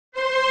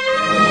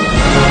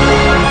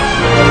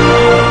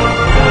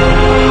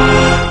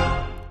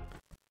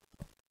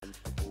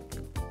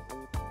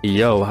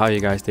Yo, how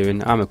you guys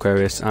doing? I'm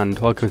Aquarius and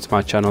welcome to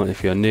my channel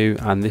if you're new,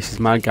 and this is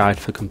my guide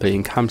for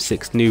completing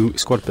Hamsik's new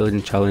squad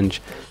building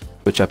challenge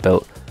which I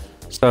built.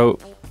 So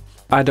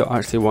I don't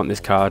actually want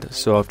this card,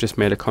 so I've just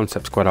made a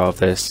concept squad out of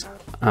this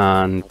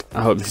and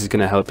I hope this is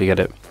going to help you get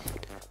it.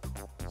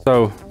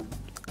 So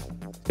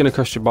it's going to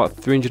cost you about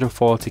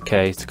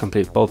 340k to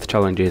complete both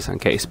challenges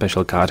and get your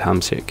special card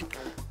Hamsik.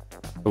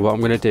 So what I'm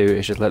going to do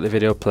is just let the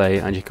video play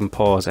and you can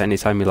pause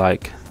anytime you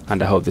like,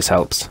 and I hope this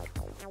helps.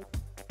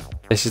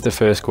 This is the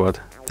first squad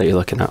that you're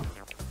looking at.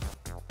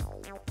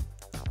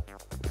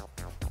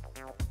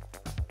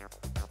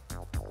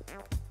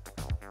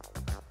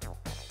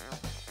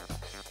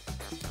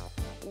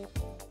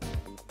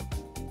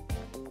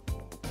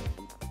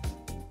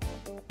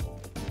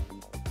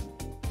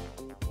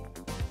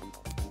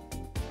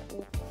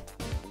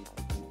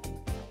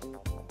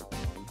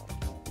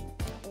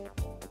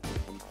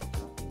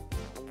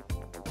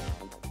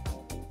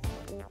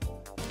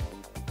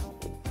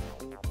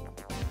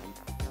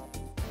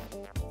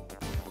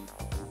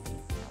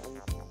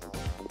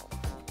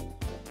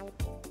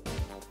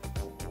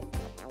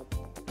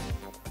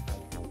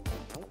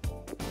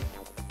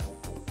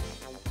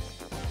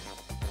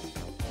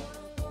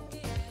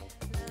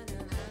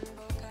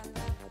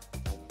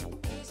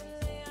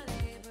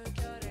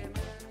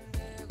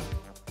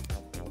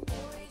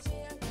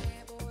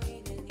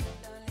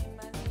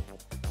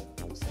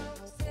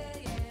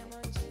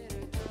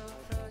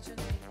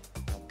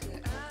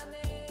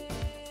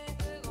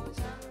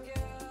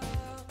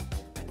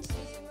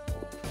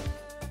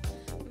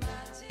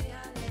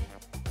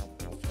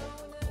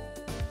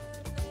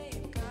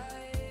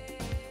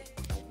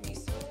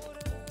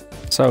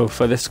 So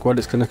for this squad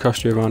it's going to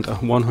cost you around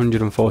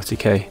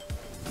 140k,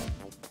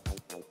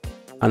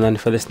 and then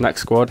for this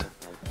next squad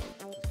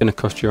it's going to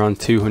cost you around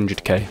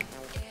 200k.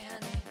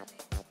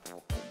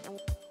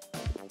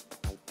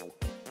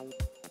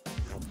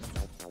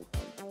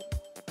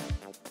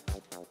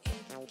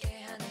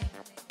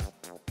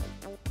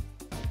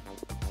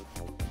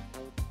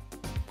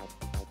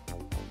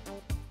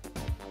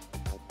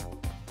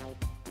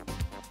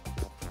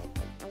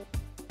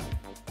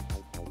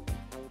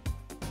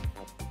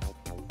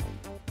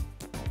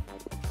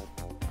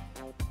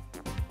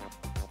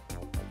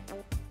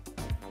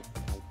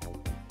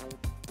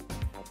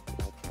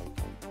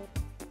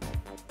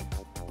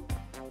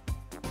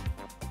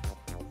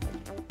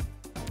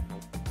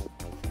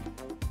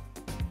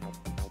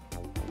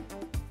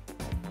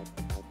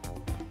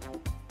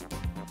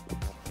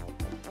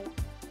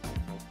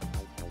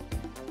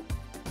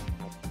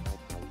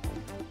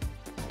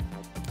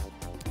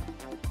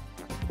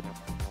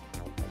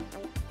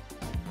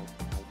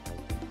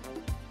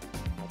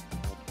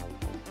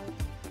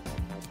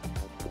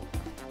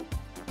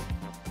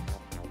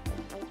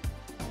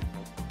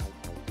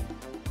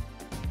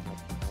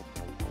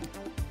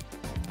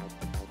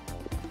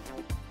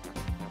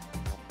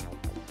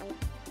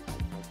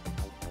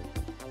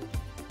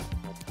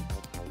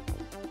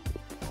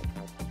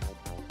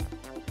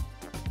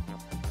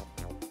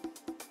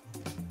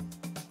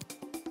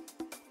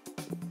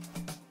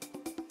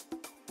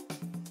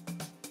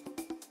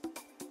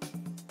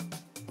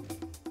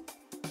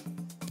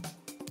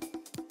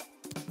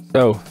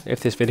 So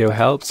if this video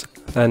helps,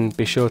 then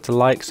be sure to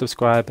like,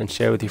 subscribe and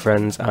share with your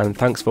friends, and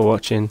thanks for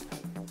watching.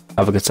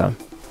 Have a good time.